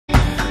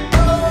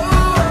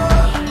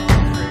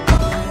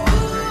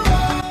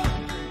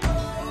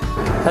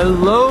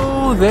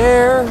Hello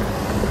there,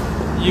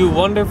 you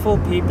wonderful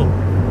people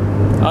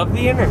of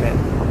the internet.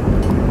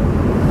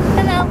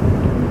 Hello.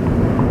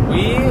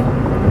 We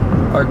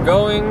are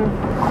going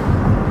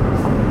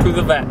to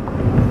the vet.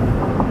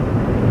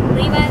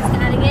 Levi's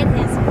gotta get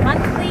his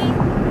monthly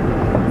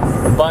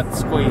Butt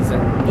squeezing.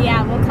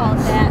 Yeah, we'll call it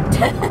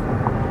that.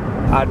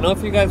 I don't know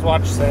if you guys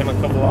watch Sam a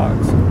couple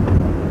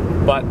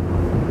vlogs, but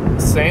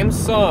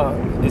Sam's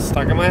song is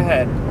stuck in my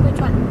head.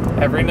 Which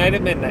one? Every night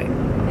at midnight.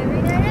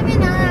 Every night, every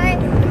night.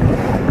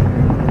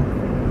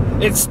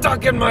 It's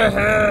stuck in my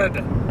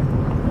head.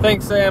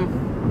 Thanks, Sam.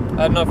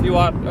 I don't know if you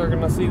are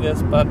gonna see this,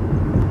 but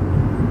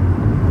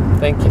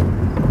thank you.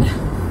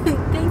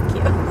 Thank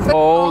you.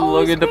 Oh,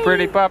 look at the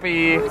pretty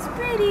puppy. Who's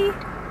pretty?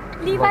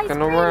 Levi's Walking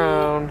pretty.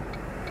 around.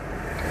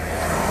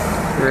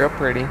 Real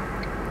pretty.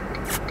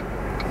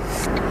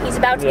 He's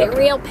about to get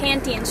real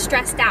panty and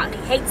stressed out.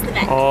 He hates the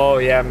vet. Oh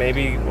yeah,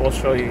 maybe we'll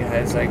show you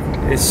guys. Like,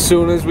 as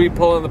soon as we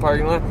pull in the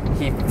parking lot,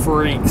 he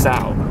freaks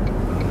out.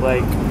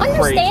 Like,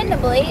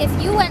 understandably, if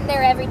you went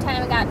there every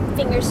time and got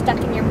fingers stuck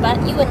in your butt,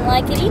 you wouldn't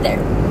like it either.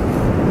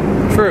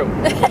 True.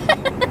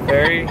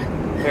 Very,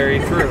 very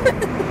true.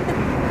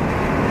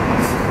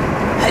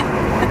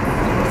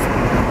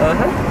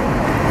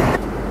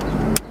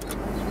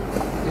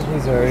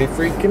 He's already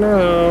freaking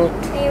out.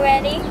 Are you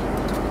ready?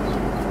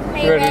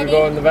 You ready to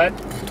go in the vet?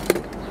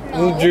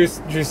 No. Did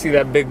you see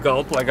that big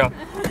gulp? Like a...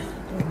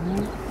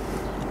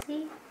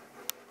 See?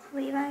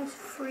 Levi's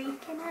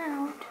freaking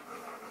out.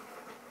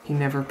 He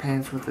never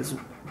pants with his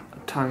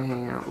tongue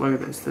hanging out. Look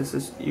at this. This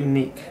is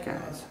unique,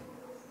 guys.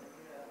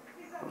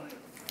 Oh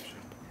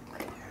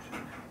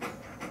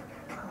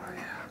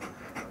yeah.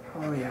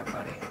 Oh yeah,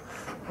 buddy.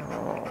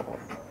 Oh.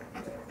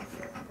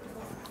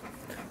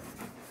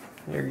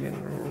 You're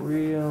getting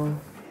real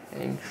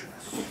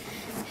anxious.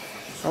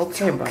 It's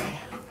okay, buddy.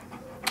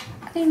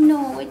 I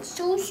know, it's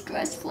so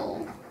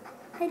stressful.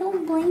 I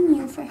don't blame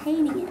you for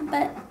hating it,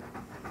 but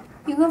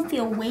you're gonna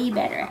feel way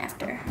better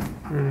after.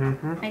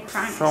 Mm-hmm. I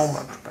promise. So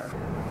much better.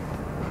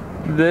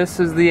 This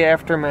is the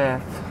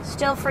aftermath.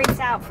 Still freaks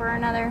out for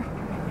another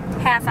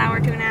half hour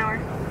to an hour.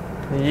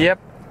 Yep.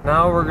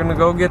 Now we're gonna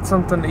go get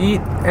something to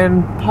eat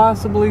and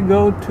possibly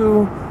go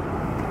to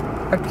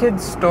a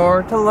kid's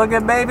store to look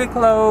at baby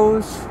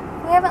clothes.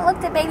 We haven't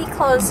looked at baby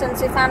clothes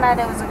since we found out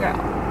it was a girl.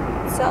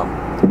 So.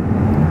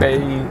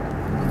 Baby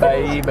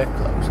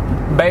clothes.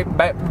 Baby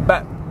clothes.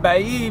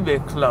 Baby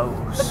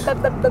clothes.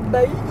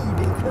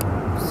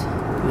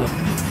 Yeah.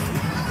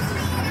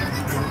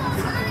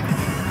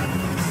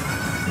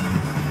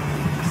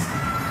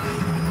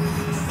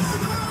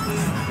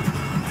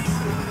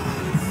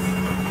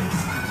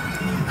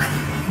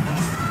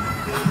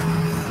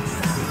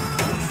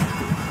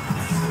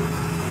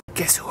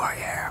 Guess who I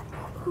am?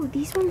 Ooh,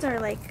 these ones are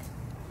like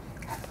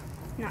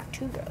not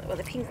too girly. Well,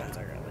 the pink ones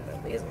are girly,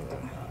 but these ones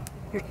are.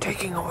 You're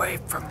taking away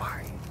from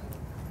my...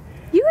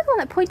 You were the one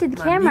that pointed the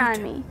camera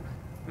on me.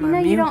 You know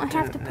you don't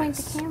have to mutantness. point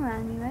the camera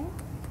on me, right?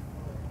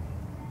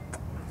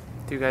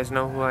 Do you guys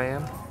know who I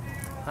am?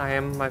 I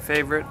am my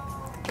favorite.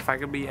 If I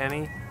could be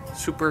any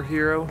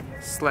superhero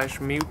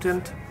 /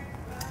 mutant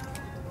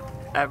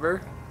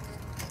ever,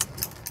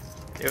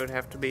 it would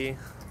have to be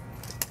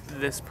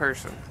this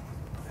person.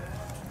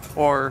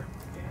 Or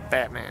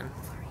Batman.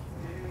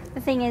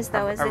 The thing is,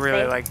 though, is I if,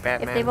 really like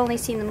Batman. if they've only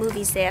seen the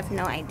movies, they have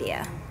no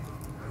idea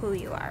who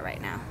you are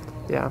right now.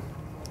 Yeah.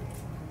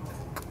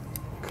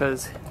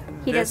 Because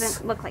he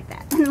doesn't look like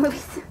that in the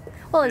movies.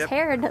 Well, his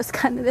hair does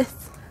kind of this.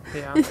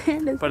 Yeah, his hair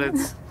does but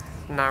it's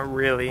not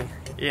really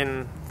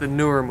in the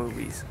newer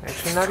movies.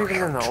 Actually, not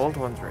even in the old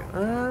ones, right?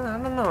 I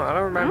don't know. I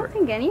don't remember. I don't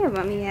think any of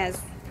them he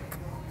has.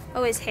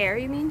 Oh, his hair,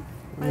 you mean?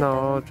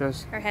 No,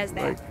 just or has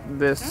that? like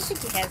this. I don't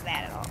think he has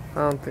that at all.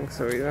 I don't think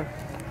so either.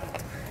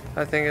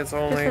 I think it's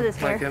only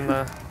like in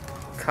the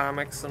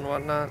comics and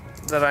whatnot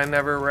that I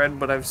never read,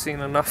 but I've seen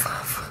enough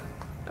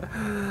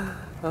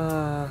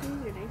of.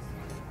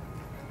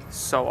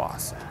 So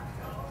awesome.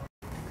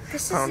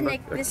 This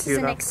is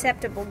an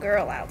acceptable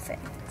girl outfit.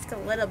 Just a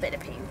little bit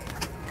of pink.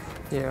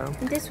 Yeah.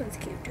 And this one's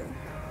cute too.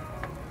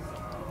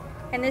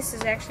 And this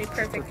is actually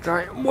perfect. It's a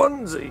giant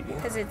onesie.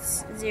 Because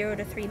it's 0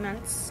 to 3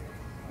 months.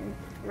 And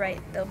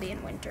right, they'll be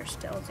in winter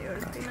still, 0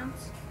 to 3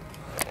 months.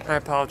 I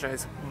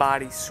apologize.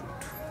 Bodysuit.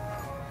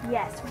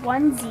 Yes,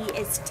 onesie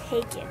is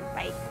taken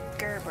by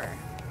Gerber,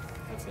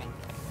 I think.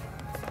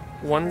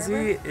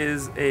 Onesie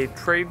is a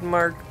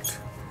trademarked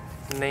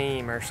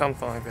name or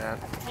something like that.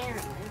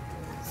 Apparently.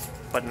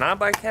 But not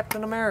by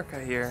Captain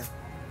America here.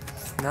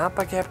 Not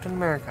by Captain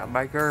America,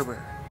 by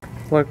Gerber.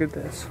 Look at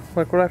this.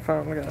 Look what I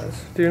found,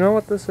 guys. Do you know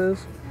what this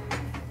is?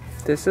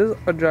 This is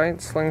a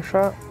giant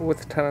slingshot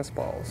with tennis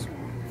balls.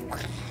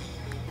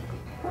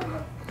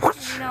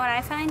 You know what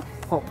I find?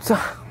 Oh,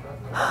 sorry.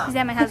 Is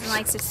that my husband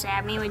likes to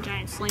stab me with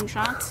giant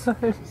slingshots.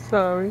 I'm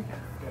sorry.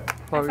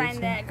 I find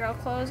that girl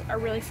clothes are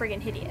really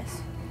friggin'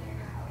 hideous.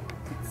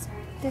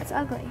 It's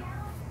ugly.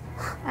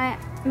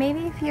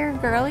 Maybe if you're a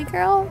girly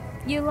girl,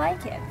 you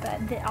like it,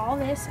 but all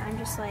this, I'm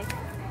just like,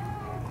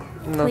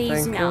 no,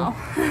 please no.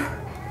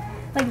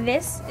 Like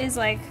this is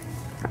like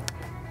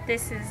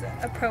this is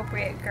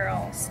appropriate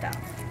girl stuff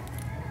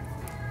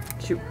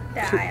Cute.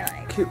 that cute, I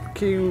like.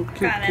 Cute. God,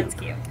 that's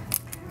cute.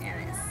 Yeah,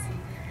 it is.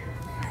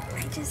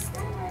 I just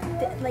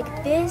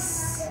like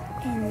this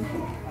and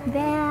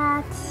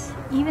that.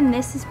 Even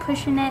this is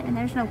pushing it, and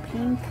there's no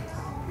pink.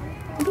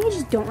 Maybe I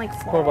just don't like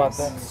florals. What about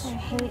this? I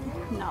hate.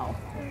 No.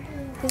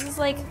 This is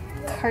like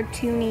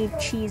cartoony,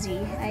 cheesy.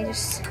 I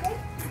just.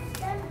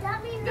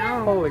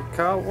 No. Holy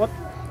cow! What?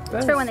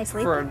 That's for when they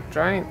sleep. For a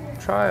giant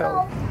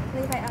child.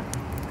 Levi, up.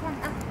 Come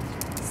on, up.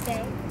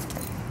 Stay.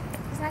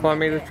 He's not Want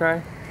me gonna to do try?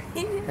 it.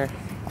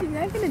 He's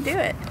not gonna do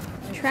it.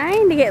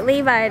 Trying to get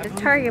Levi to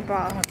target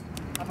ball.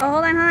 Oh,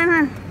 hold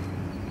on.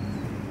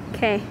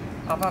 Okay.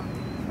 Up.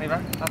 Levi,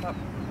 up.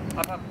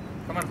 Come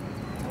on.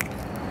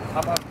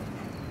 Up.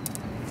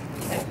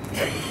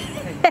 Hey.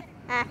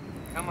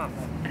 Come on.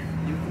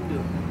 You can do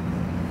it.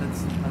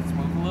 Let's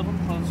move a little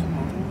closer.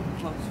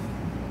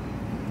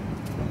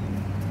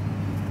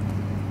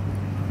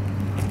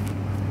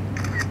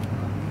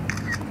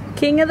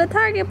 King of the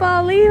target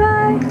ball,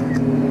 Levi.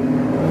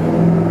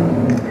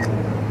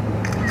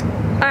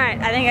 Alright,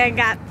 I think I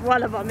got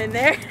one of them in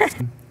there.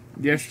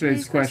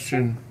 Yesterday's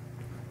question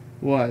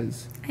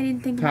was I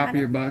didn't think top about of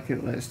your it.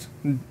 bucket list.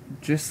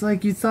 Just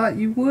like you thought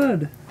you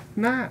would.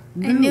 Not.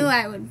 I knew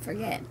I would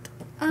forget.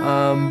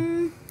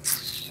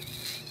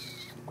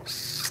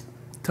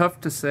 Tough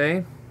to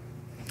say.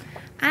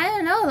 I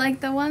don't know,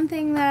 like the one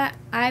thing that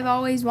I've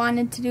always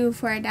wanted to do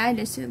before I died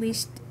is to at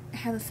least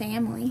have a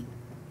family.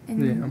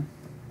 And Yeah.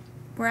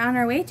 we're on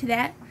our way to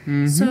that.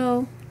 Mm-hmm.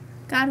 So,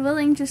 God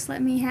willing, just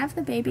let me have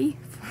the baby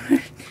for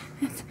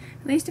at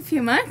least a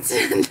few months.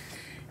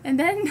 and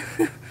then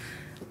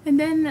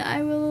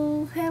I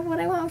will have what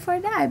I want before I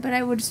die. But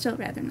I would still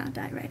rather not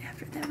die right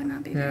after. That would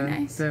not be very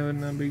nice. That would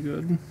not be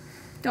good.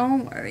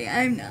 Don't worry,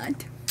 I'm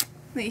not.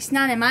 At least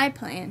not in my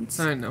plans.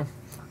 I know.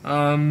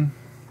 But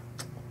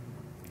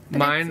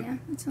Mine.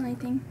 That's the only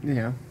thing.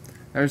 Yeah.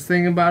 I was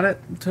thinking about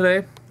it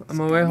today. On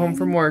my way home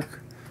from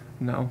work.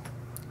 No.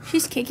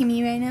 She's kicking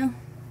me right now.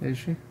 Is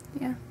she?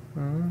 Yeah.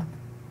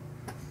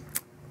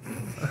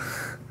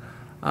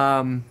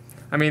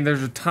 I mean,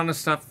 there's a ton of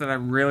stuff that I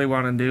really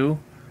want to do,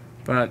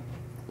 but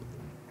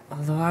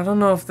although I don't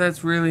know if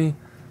that's really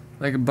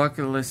like a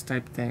bucket list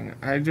type thing.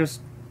 I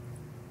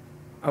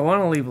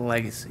want to leave a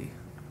legacy.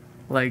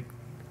 Like,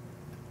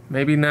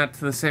 maybe not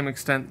to the same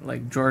extent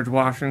like George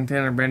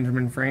Washington or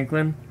Benjamin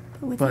Franklin.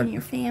 But within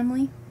your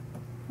family.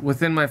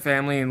 Within my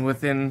family and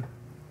within,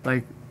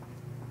 like,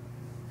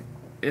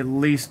 at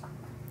least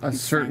a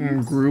certain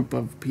friends. group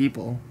of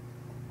people.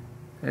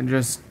 And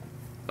just,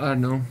 I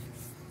don't know,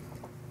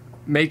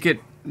 make it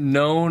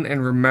known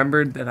and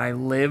remembered that I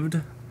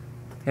lived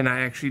and I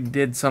actually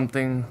did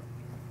something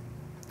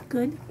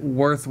Good.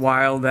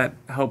 worthwhile that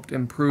helped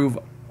improve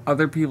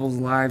other people's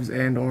lives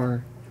and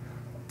or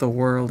the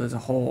world as a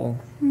whole.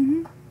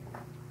 Mm-hmm.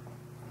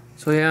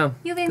 So yeah,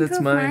 You've that's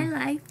improved my mine.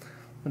 life.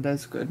 But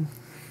that's good.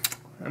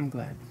 I'm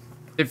glad.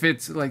 If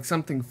it's like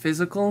something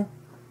physical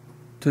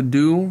to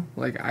do,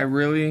 like I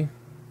really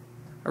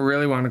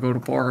want to go to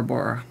Bora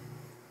Bora.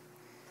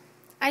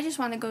 I just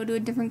want to go to a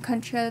different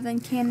country other than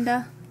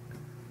Canada.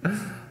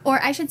 Or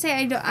I should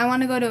say I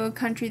want to go to a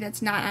country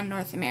that's not on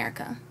North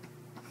America.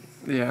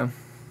 Yeah.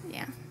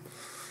 Yeah.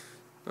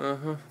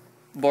 Uh-huh.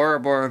 Bora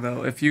Bora,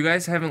 though. If you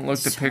guys haven't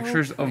looked at So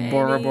pictures pretty. of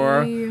Bora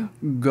Bora,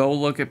 go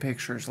look at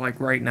pictures, like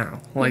right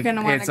now. Like,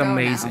 gonna wanna it's go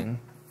amazing.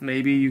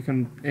 Maybe you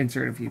can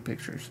insert a few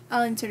pictures.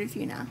 I'll insert a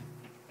few now.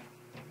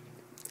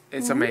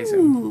 It's amazing.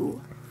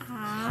 Ooh.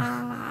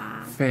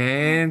 Ah.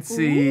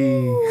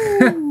 Fancy.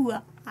 Ooh.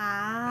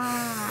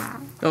 Ah.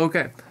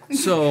 Okay,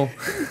 so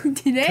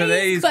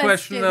Today's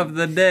question of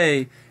the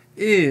day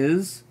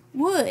is: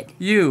 would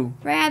you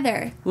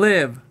rather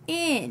live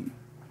in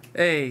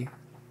a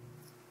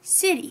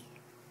city,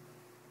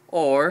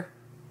 or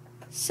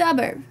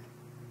suburb,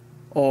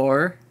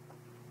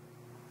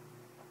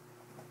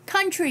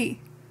 country,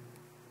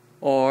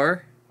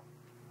 or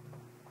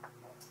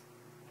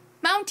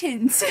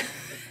mountains,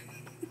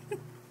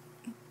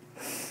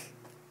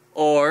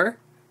 or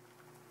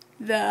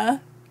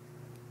the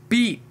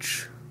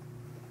beach?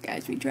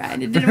 guys, we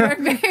tried. It didn't work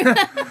very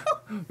well.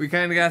 We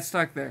kind of got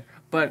stuck there.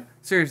 But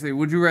seriously,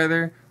 would you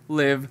rather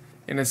live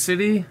in a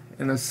city,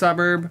 in a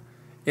suburb,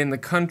 in the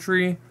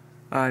country,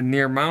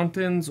 near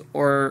mountains,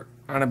 or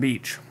on a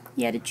beach?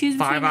 Yeah, to choose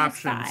between 5 those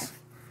options. 5.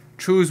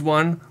 Choose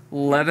one.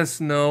 Let us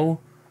know.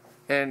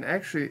 And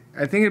actually,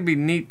 I think it'd be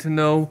neat to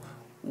know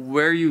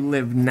where you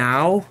live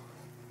now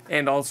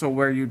and also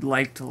where you'd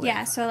like to live.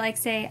 Yeah, so like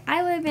say,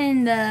 I live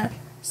in the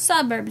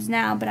suburbs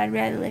now, but I'd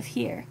rather live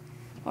here.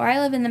 Or I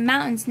live in the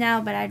mountains now,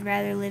 but I'd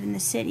rather live in the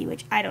city,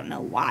 which I don't know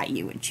why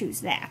you would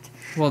choose that.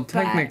 Well,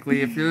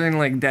 technically, if you're in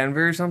like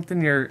Denver or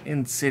something, you're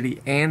in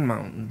city and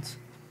mountains.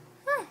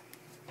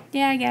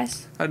 Yeah, I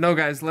guess. No,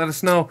 guys, let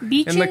us know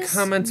Beaches, in the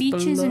comments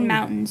beaches below. and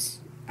mountains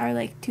are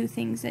like 2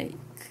 things that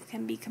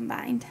can be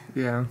combined.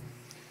 Yeah.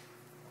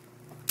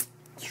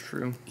 It's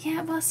true.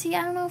 Yeah, well, see,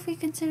 I don't know if we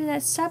consider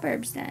that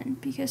suburbs then,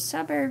 because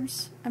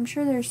suburbs, I'm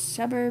sure there's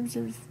suburbs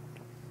of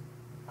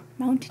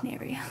mountain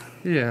area.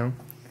 Yeah.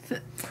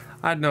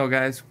 I don't know,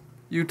 guys.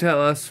 You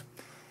tell us.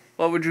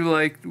 What would you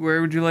like? Where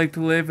would you like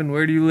to live, and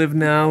where do you live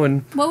now?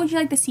 And what would you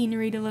like the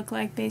scenery to look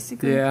like,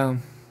 basically? Yeah,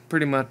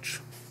 pretty much.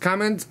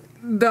 Comments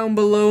down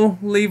below.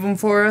 Leave them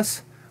for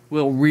us.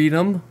 We'll read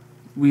them.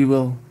 We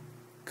will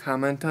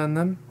comment on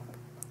them.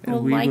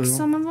 We'll like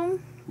some of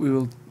them. We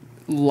will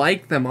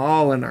like them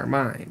all in our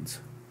minds,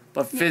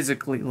 but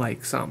physically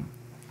like some.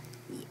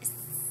 Yes.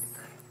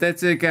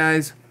 That's it,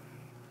 guys.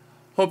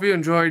 Hope you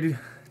enjoyed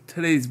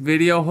today's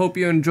video. Hope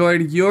you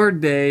enjoyed your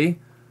day.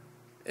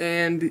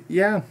 And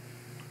yeah.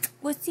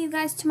 We'll see you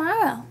guys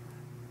tomorrow.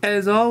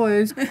 As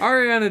always,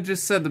 Ariana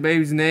just said the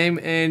baby's name,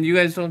 and you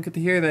guys don't get to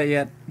hear that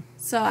yet.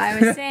 So I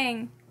was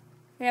saying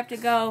we have to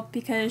go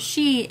because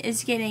she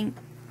is getting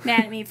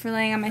mad at me for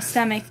laying on my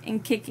stomach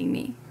and kicking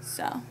me.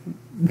 So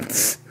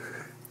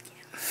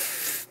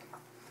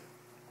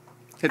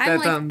Hit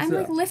that thumbs I'm up.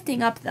 like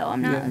lifting up though.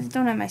 I'm not.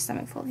 Don't have my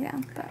stomach fully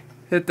down. But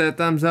hit that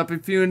thumbs up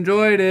if you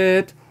enjoyed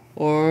it,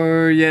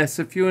 or yes,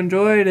 if you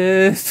enjoyed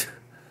it.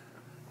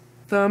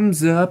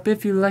 Thumbs up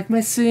if you like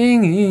my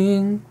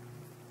singing.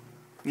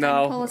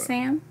 No. Pull a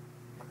Sam.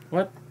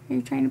 What? Are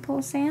you trying to pull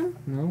a Sam?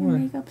 No.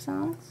 Make up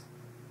songs.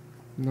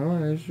 No,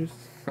 I was just.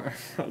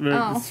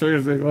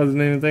 Seriously,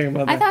 wasn't even thinking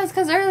about that. I thought it's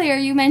because earlier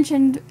you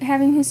mentioned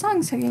having his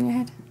songs stuck in your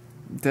head.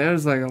 That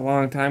was like a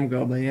long time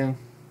ago, but yeah.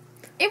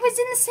 It was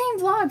in the same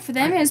vlog for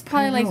them. It was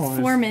probably like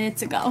 4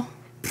 minutes ago.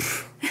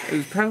 It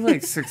was probably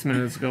like 6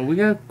 minutes ago. We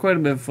got quite a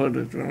bit of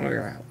footage when we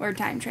were out. We're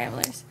time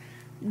travelers.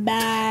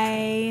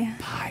 Bye.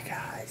 Bye,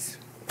 guys.